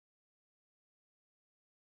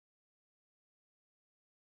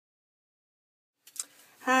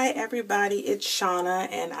Hi everybody, it's Shauna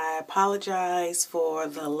and I apologize for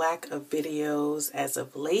the lack of videos as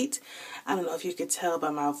of late. I don't know if you could tell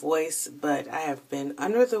by my voice, but I have been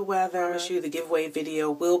under the weather. The giveaway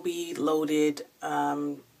video will be loaded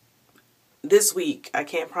this week. I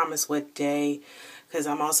can't promise what day because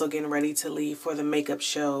I'm also getting ready to leave for the makeup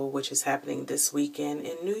show, which is happening this weekend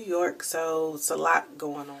in New York. So it's a lot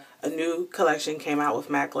going on. A new collection came out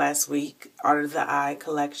with MAC last week, Art of the Eye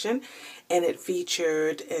collection, and it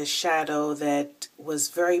featured a shadow that was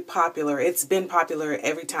very popular. It's been popular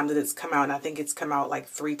every time that it's come out, and I think it's come out like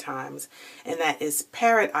 3 times. And that is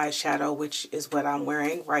Parrot Eyeshadow, which is what I'm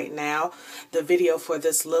wearing right now. The video for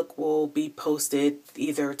this look will be posted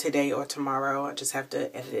either today or tomorrow. I just have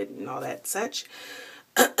to edit it and all that such.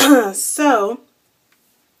 So,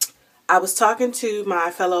 I was talking to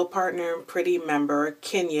my fellow partner and pretty member,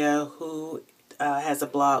 Kenya, who has a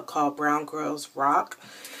blog called Brown Girls Rock.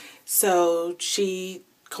 So she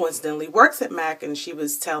coincidentally works at MAC, and she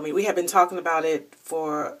was telling me, we have been talking about it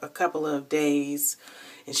for a couple of days,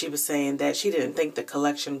 and she was saying that she didn't think the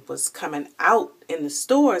collection was coming out in the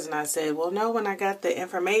stores. And I said, well, no, when I got the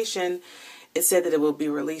information, it said that it will be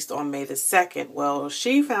released on May the 2nd. Well,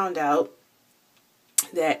 she found out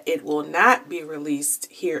that it will not be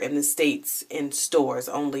released here in the States in stores,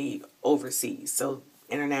 only overseas. So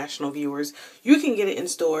international viewers, you can get it in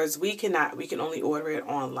stores. We cannot. We can only order it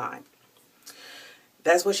online.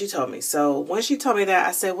 That's what she told me. So when she told me that,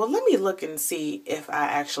 I said, well, let me look and see if I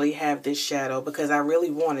actually have this shadow, because I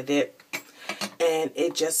really wanted it. And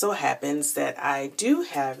it just so happens that I do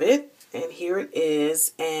have it. And here it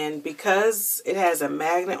is. And because it has a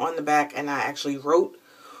magnet on the back and I actually wrote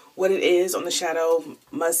what it is on the shadow,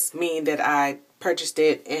 must mean that I purchased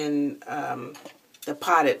it in the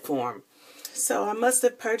potted form. So I must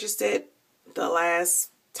have purchased it the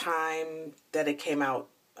last time that it came out.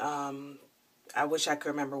 I wish I could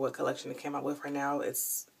remember what collection it came out with right now.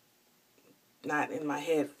 It's not in my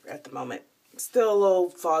head at the moment. It's still a little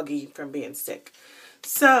foggy from being sick.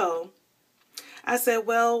 So I said,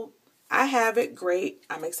 well, I have it. Great.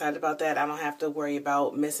 I'm excited about that. I don't have to worry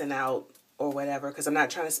about missing out or whatever, because I'm not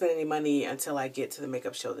trying to spend any money until I get to the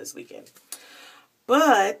makeup show this weekend.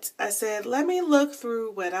 But I said, let me look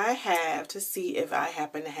through what I have to see if I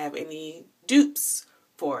happen to have any dupes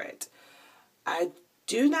for it. I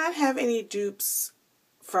do not have any dupes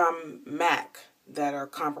from MAC that are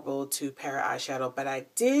comparable to Parrot Eyeshadow, but I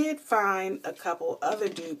did find a couple other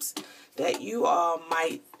dupes that you all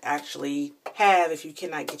might actually have if you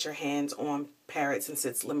cannot get your hands on Parrot, since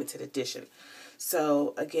it's limited edition.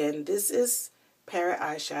 So again, this is Parrot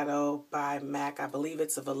Eyeshadow by MAC. I believe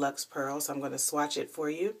it's a Volux Pearl, so I'm going to swatch it for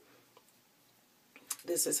you.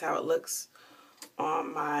 This is how it looks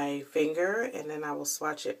on my finger, and then I will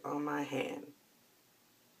swatch it on my hand.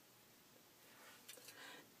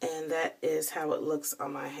 And that is how it looks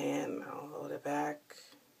on my hand. I'll hold it back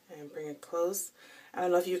and bring it close. I don't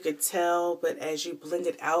know if you could tell, but as you blend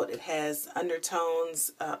it out, it has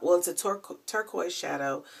undertones. Well, it's a turquoise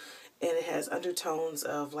shadow, and it has undertones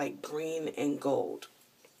of like green and gold.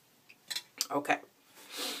 Okay.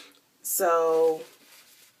 So,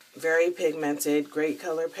 very pigmented, great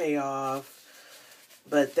color payoff,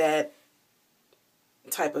 but that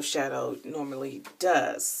type of shadow normally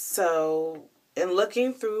does. So, in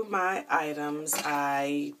looking through my items,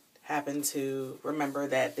 I happen to remember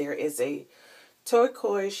that there is a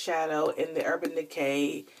turquoise shadow in the Urban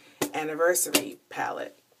Decay Anniversary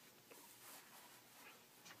palette.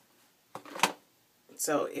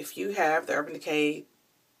 So if you have the Urban Decay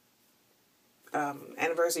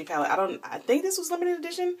Anniversary palette, I think this was limited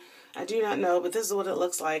edition. I do not know, but this is what it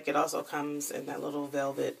looks like. It also comes in that little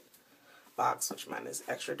velvet box, which mine is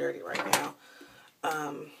extra dirty right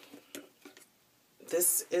now.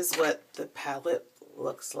 This is what the palette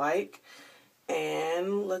looks like.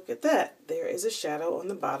 And look at that. There is a shadow on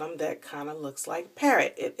the bottom that kind of looks like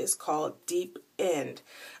Parrot. It is called Deep End.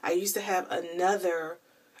 I used to have another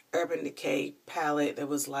Urban Decay palette that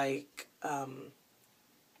was like a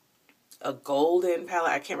golden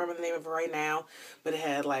palette. I can't remember the name of it right now, but it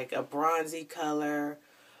had like a bronzy color,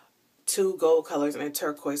 2 gold colors, and a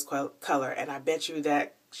turquoise color. And I bet you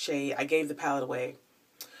that shade, I gave the palette away,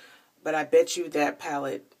 but I bet you that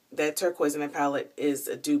palette, that turquoise in the palette, is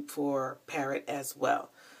a dupe for Parrot as well.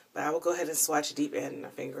 But I will go ahead and swatch Deep End. My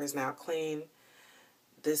finger is now clean.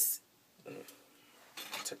 This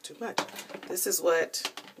took too much. This is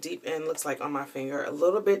what Deep End looks like on my finger. A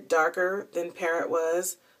little bit darker than Parrot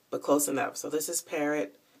was, but close enough. So this is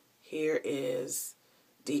Parrot. Here is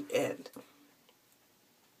Deep End.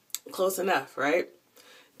 Close enough, right?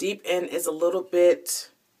 Deep End is a little bit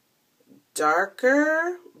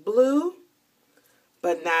darker blue,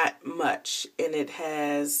 but not much. And it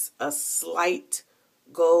has a slight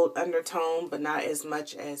gold undertone, but not as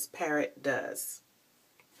much as Parrot does.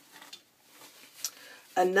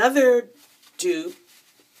 Another dupe,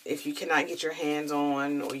 if you cannot get your hands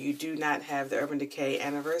on or you do not have the Urban Decay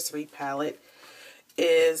Anniversary palette,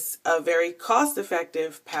 is a very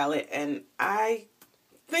cost-effective palette, and I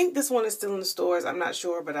think this one is still in the stores. I'm not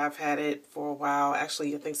sure, but I've had it for a while.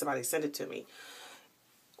 Actually, I think somebody sent it to me.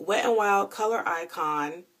 Wet n Wild Color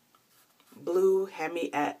Icon Blue Had Me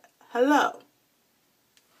at Hello.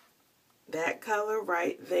 That color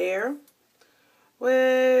right there,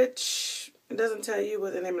 which it doesn't tell you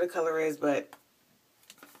what the name of the color is, but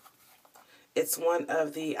it's one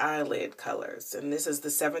of the eyelid colors. And this is the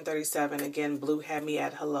 737, again, Blue Had Me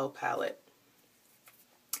at Hello palette.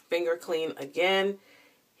 Finger clean again.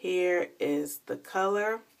 Here is the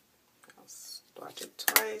color. I'll swatch it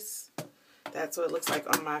twice. That's what it looks like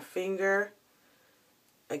on my finger.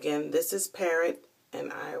 Again, this is Parrot,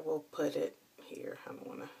 and I will put it here. I don't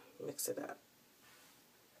want to mix it up.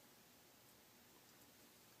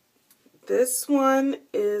 This one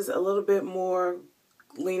is a little bit more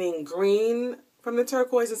leaning green from the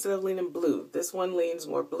turquoise instead of leaning blue. This one leans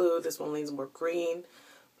more blue. This one leans more green.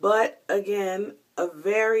 But again, a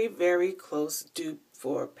very, very close dupe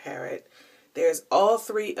for Parrot. There's all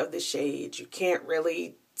three of the shades. You can't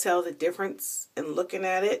really tell the difference in looking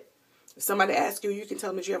at it. If somebody asks you, you can tell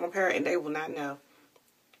them that you have on Parrot and they will not know.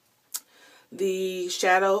 The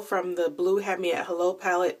shadow from the Blue Had Me at Hello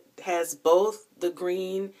palette has both the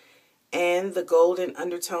green and the golden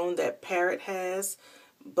undertone that Parrot has.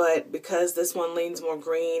 But because this one leans more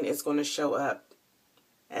green, it's going to show up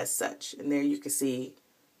as such. And there you can see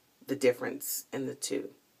the difference in the two.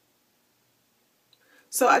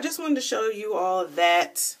 So I just wanted to show you all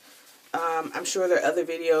that. I'm sure there are other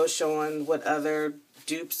videos showing what other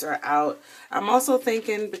dupes are out. I'm also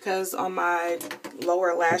thinking, because on my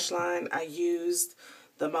lower lash line I used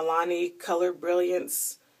the Milani Color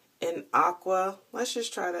Brilliance in Aqua. Let's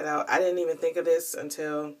just try that out. I didn't even think of this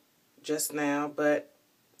until just now, but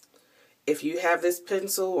if you have this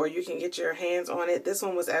pencil or you can get your hands on it, this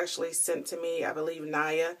one was actually sent to me. I believe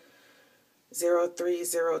Naya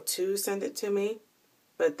 0302 sent it to me.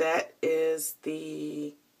 But that is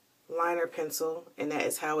the liner pencil, and that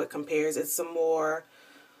is how it compares. It's some more,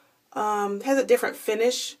 has a different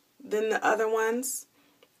finish than the other ones.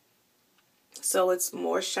 So it's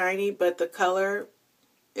more shiny, but the color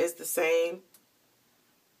is the same.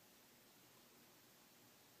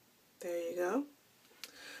 There you go.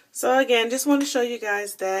 So again, just want to show you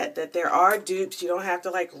guys that there are dupes. You don't have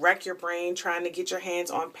to like wreck your brain trying to get your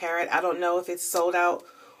hands on Parrot. I don't know if it's sold out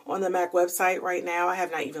on the MAC website right now. I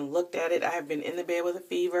have not even looked at it. I have been in the bed with a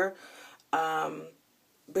fever.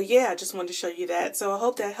 But yeah, I just wanted to show you that. So I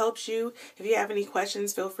hope that helps you. If you have any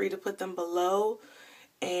questions, feel free to put them below,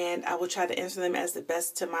 and I will try to answer them as the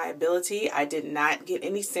best to my ability. I did not get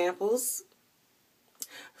any samples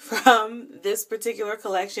from this particular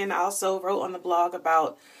collection. I also wrote on the blog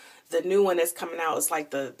about the new one that's coming out. It's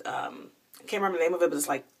like the, I can't remember the name of it, but it's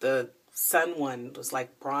like the sun one. It was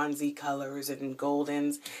like bronzy colors and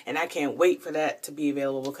goldens, and I can't wait for that to be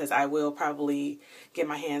available, because I will probably get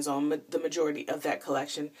my hands on the majority of that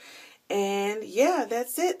collection. And yeah,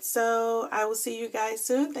 that's it. So I will see you guys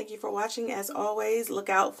soon. Thank you for watching. As always, look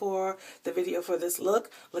out for the video for this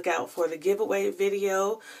look. Look out for the giveaway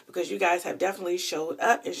video, because you guys have definitely showed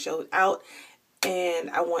up and showed out, and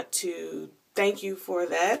I want to thank you for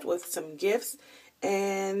that with some gifts.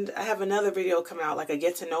 And I have another video coming out, like a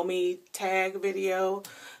get to know me tag video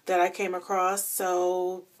that I came across.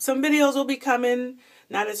 So some videos will be coming,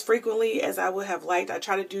 not as frequently as I would have liked. I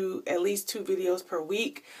try to do at least 2 videos per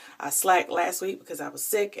week. I slacked last week because I was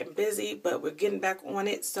sick and busy, but we're getting back on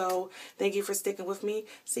it. So thank you for sticking with me.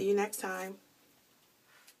 See you next time.